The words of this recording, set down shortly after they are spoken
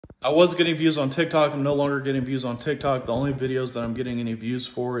I was getting views on TikTok. I'm no longer getting views on TikTok. The only videos that I'm getting any views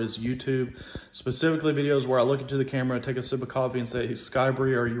for is YouTube, specifically videos where I look into the camera, take a sip of coffee and say, hey,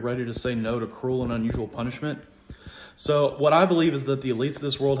 Skybree, are you ready to say no to cruel and unusual punishment? So what I believe is that the elites of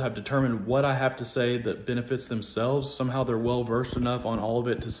this world have determined what I have to say that benefits themselves. Somehow they're well versed enough on all of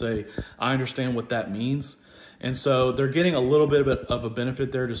it to say, I understand what that means. And so they're getting a little bit of a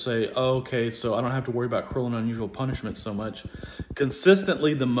benefit there to say, oh, okay, so I don't have to worry about cruel and unusual punishment so much.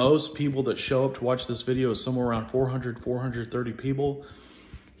 Consistently, the most people that show up to watch this video is somewhere around 400, 430 people.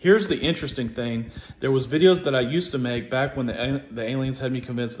 Here's the interesting thing. There was videos that I used to make back when the aliens had me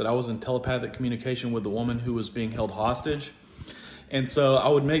convinced that I was in telepathic communication with the woman who was being held hostage. And so I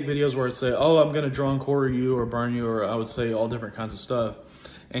would make videos where I'd say, oh, I'm going to draw and quarter you or burn you, or I would say all different kinds of stuff.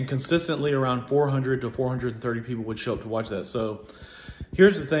 And consistently around 400 to 430 people would show up to watch that. So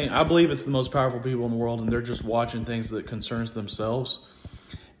here's the thing. I believe it's the most powerful people in the world, and they're just watching things that concerns themselves.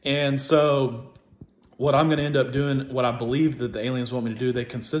 And so what I'm going to end up doing, what I believe that the aliens want me to do, they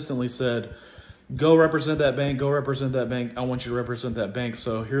consistently said, go represent that bank, go represent that bank. I want you to represent that bank.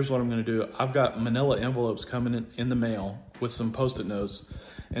 So here's what I'm going to do. I've got manila envelopes coming in the mail with some Post-it notes.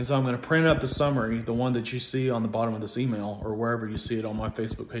 And so I'm going to print up the summary, the one that you see on the bottom of this email or wherever you see it on my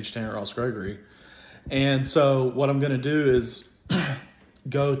Facebook page, Tanner Ross Gregory. And so what I'm going to do is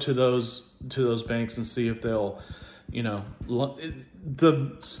go to those banks and see if they'll, you know,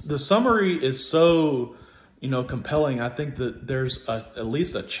 the summary is so, you know, compelling. I think that there's at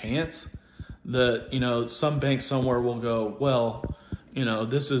least a chance that, you know, some bank somewhere will go, well, you know,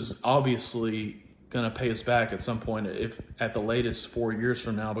 this is obviously going to pay us back at some point, if at the latest 4 years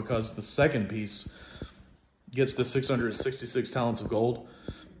from now, because the second piece gets to 666 talents of gold,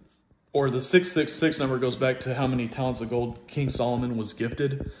 or the 666 number goes back to how many talents of gold King Solomon was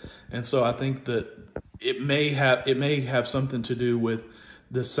gifted. And so I think that it may have something to do with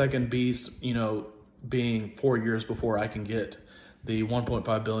the second beast, you know, being 4 years before I can get the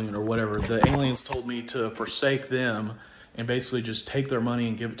 1.5 billion or whatever. The aliens told me to forsake them and basically just take their money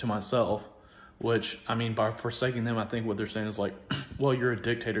and give it to myself. Which, I mean, by forsaking them, I think what they're saying is like, well, you're a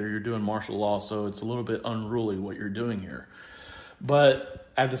dictator, you're doing martial law, so it's a little bit unruly what you're doing here. But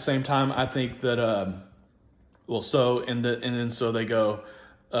at the same time, I think that, well, so, and then so they go,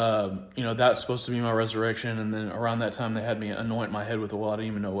 you know, that's supposed to be my resurrection. And then around that time, they had me anoint my head with oil. I didn't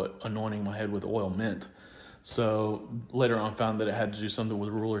even know what anointing my head with oil meant. So later on, found that it had to do something with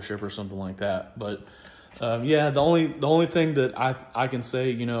rulership or something like that. But yeah, the only thing that I can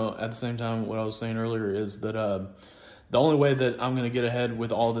say, you know, at the same time, what I was saying earlier is that the only way that I'm going to get ahead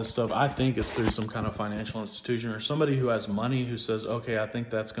with all this stuff, I think, is through some kind of financial institution or somebody who has money who says, okay, I think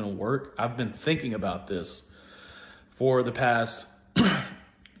that's going to work. I've been thinking about this for the past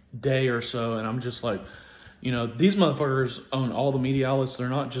day or so, and I'm just like, you know, these motherfuckers own all the media outlets. They're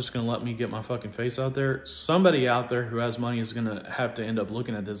not just going to let me get my fucking face out there. Somebody out there who has money is going to have to end up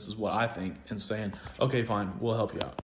looking at this, is what I think, and saying, okay, fine, we'll help you out.